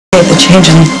The change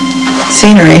in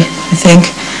scenery, I think.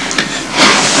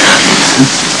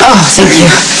 Oh, thank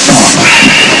you.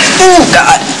 Oh,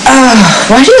 God.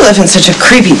 Why do you live in such a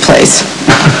creepy place?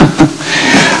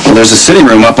 Well, there's a sitting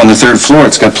room up on the 3rd floor.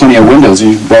 It's got plenty of windows.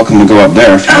 You're welcome to go up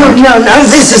there. Oh, no,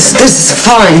 this is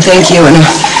fine, thank you, in a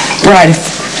Bride of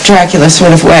Dracula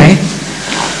sort of way.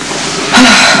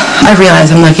 I realize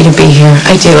I'm lucky to be here.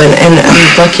 I do, and I'm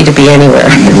lucky to be anywhere.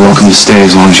 You're welcome to stay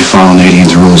as long as you follow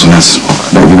Nadine's rules, and that's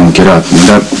that you don't get up.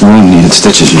 That wound needed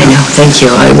stitches, you know. I know, thank you.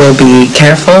 I will be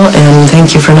careful, and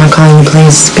thank you for not calling the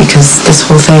police, because this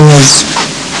whole thing is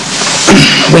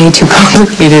way too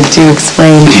complicated to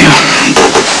explain. Yeah.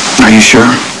 Are you sure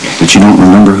that you don't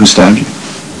remember who stabbed you?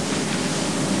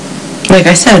 Like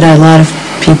I said, a lot of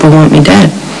people want me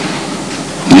dead.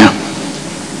 Yeah.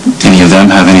 Any of them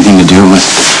have anything to do with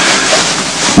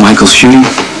Michael's shooting?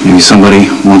 Maybe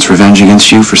somebody wants revenge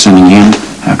against you for sending Ian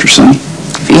after Sonny?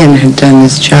 If Ian had done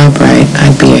this job right,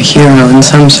 I'd be a hero in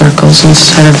some circles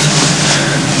instead of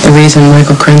the reason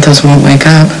Michael Corinthos won't wake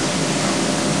up.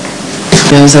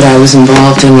 He knows that I was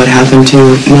involved in what happened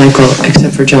to Michael,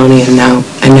 except for Johnny and now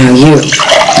you.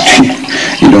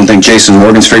 You don't think Jason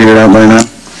Morgan's figured it out by now?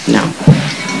 No.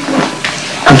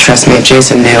 And trust me, if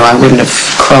Jason knew, I wouldn't have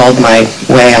crawled my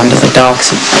way onto the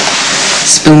docks of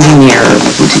Spoonmere.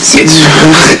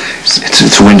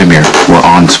 It's Windermere. We're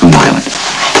on Spoon Island.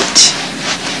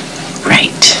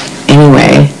 Right.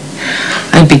 Anyway,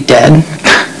 I'd be dead.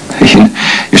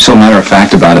 You're so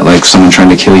matter-of-fact about it, like someone trying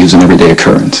to kill you is an everyday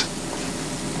occurrence.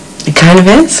 It kind of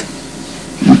is.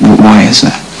 Why is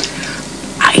that?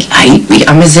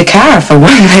 I'm a Zacchara, for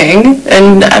one thing,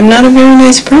 and I'm not a very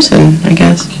nice person, I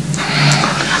guess.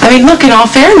 I mean, look, in all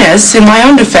fairness, in my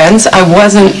own defense, I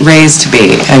wasn't raised to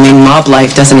be. I mean, mob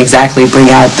life doesn't exactly bring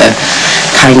out the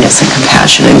kindness and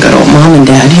compassion in good old mom and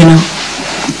dad, you know?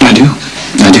 I do.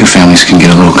 Families can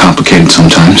get a little complicated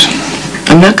sometimes.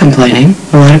 I'm not complaining.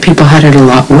 A lot of people had it a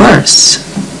lot worse.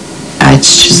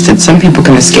 It's just that some people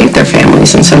can escape their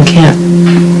families and some can't.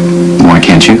 Why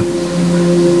can't you?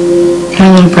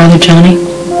 My little brother, Johnny.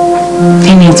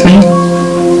 He needs me.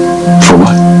 For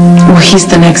what? Well, he's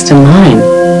the next in line.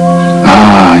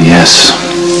 Ah, yes.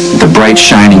 The bright,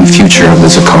 shining future of the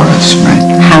Zaccharas,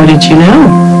 right? How did you know?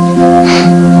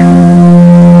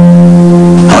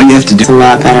 All you have to do... It's a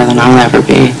lot better than I'll ever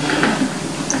be.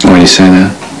 Why do you say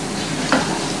that?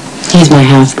 He's my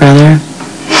half-brother.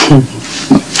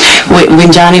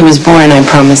 When Johnny was born, I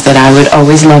promised that I would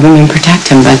always love him and protect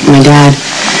him, but my dad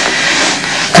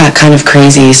got kind of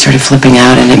crazy, started flipping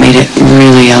out, and it made it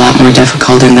really a lot more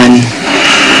difficult, and then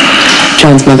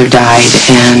John's mother died,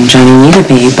 and Johnny needed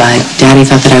me, but Daddy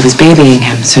thought that I was babying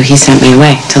him, so he sent me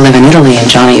away to live in Italy, and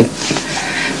Johnny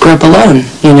grew up alone,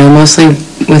 you know, mostly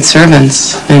with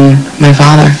servants and my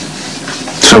father.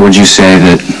 So would you say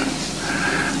that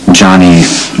Johnny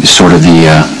is sort of the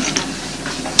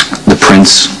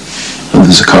prince of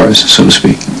the Zaccharas, so to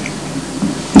speak?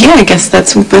 Yeah, I guess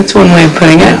that's one way of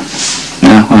putting it.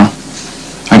 Yeah, well,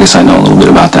 I guess I know a little bit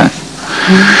about that.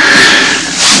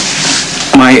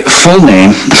 My full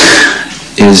name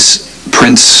is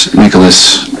Prince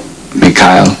Nicholas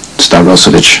Mikhail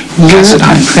Stavrosovich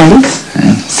Cassadine. Prince?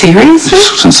 Yeah. Seriously?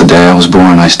 Since the day I was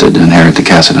born, I stood to inherit the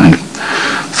Cassadine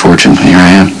fortune. Here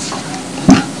I am.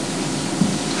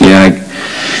 Yeah,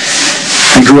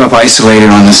 I grew up isolated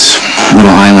on this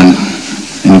little island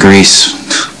in Greece.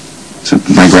 So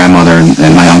my grandmother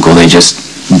and my uncle, they just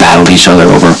battled each other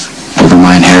over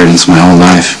my inheritance my whole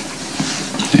life.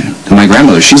 Yeah. And my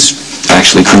grandmother, she's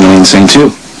actually criminally insane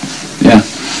too. Yeah.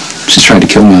 She's tried to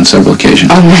kill me on several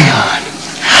occasions. Oh my God.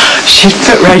 She'd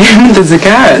fit right in with the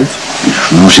Zaccharas.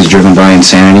 Well, she's driven by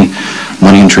insanity,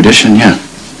 money, and tradition, yeah.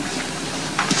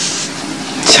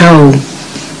 So,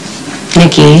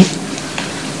 Nikki,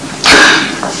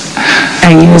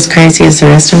 are you as crazy as the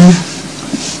rest of them?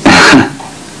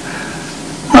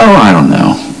 Oh, I don't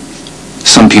know.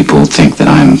 Some people think that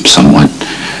I'm somewhat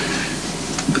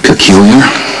peculiar.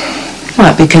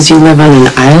 What, because you live on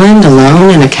an island alone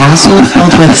in a castle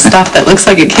filled with stuff that looks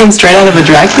like it came straight out of a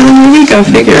Dracula movie? Go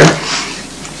figure.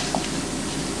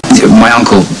 My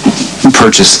uncle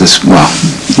purchased this, well,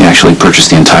 he actually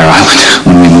purchased the entire island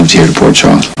when we moved here to Port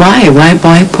Charles. Why?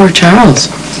 Why Port Charles?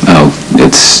 Oh,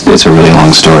 it's a really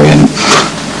long story, and...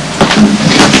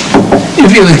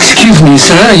 If you'll excuse me,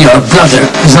 sir, your brother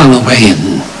is on the way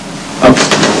in. Oh.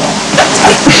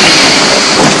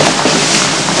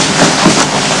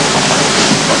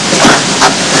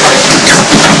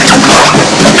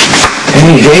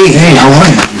 Hey, how are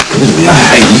you?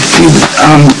 Hey, you feel it?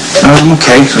 I'm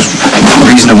okay.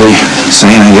 Reasonably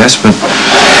sane, I guess, but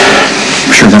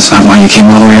I'm sure that's not why you came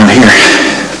all the way out here.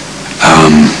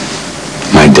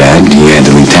 Dad. He had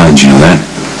to leave town, did you know that?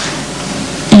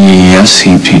 Yes,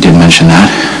 he did mention that.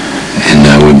 And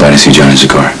we went by to see Johnny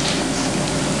Zacchara.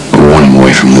 We want him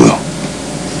away from Lulu.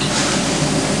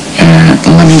 And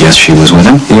let me guess, she was with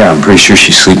him? Yeah, I'm pretty sure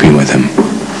she's sleeping with him.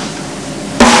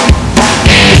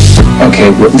 Okay,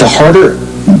 the harder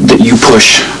that you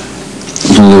push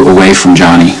Lulu away from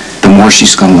Johnny, the more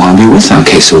she's going to want to be with him.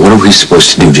 Okay, so what are we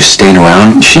supposed to do? Just stand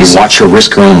around and watch her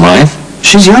risk her own life?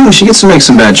 She's young. She gets to make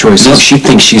some bad choices. No, she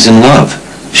thinks she's in love.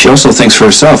 She also thinks for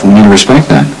herself, and we need to respect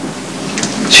that.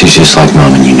 She's just like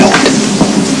Mom, and you know it.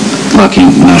 Lucky,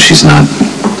 no, she's not.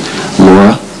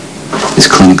 Laura is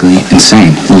clinically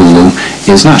insane. Lulu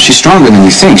is not. She's stronger than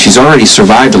you think. She's already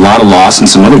survived a lot of loss and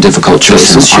some other difficult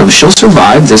choices. She'll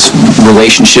survive this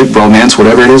relationship, romance,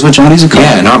 whatever it is with Johnny Zacchara.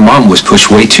 Yeah, and our mom was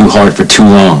pushed way too hard for too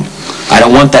long. I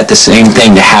don't want that the same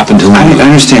thing to happen to Lulu. I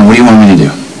understand. What do you want me to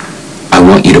do? I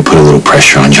want you to put a little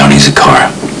pressure on Johnny Zacchara.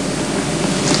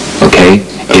 Okay?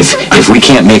 If we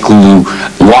can't make Lulu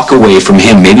walk away from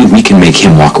him, maybe we can make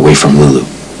him walk away from Lulu.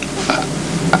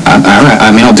 All right.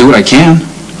 I mean, I'll do what I can.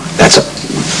 That's a...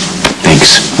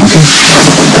 Thanks. Okay.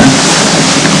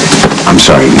 I'm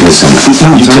sorry. Listen,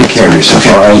 No, you take care of yourself,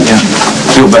 all right? Yeah.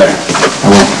 Feel better.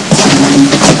 I will.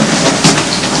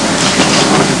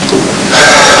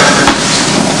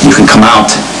 You can come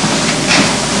out.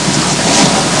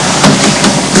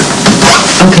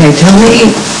 Okay, tell me,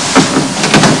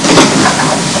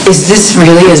 is this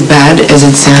really as bad as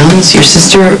it sounds? Your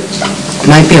sister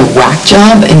might be a whack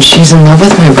job and she's in love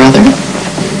with my brother?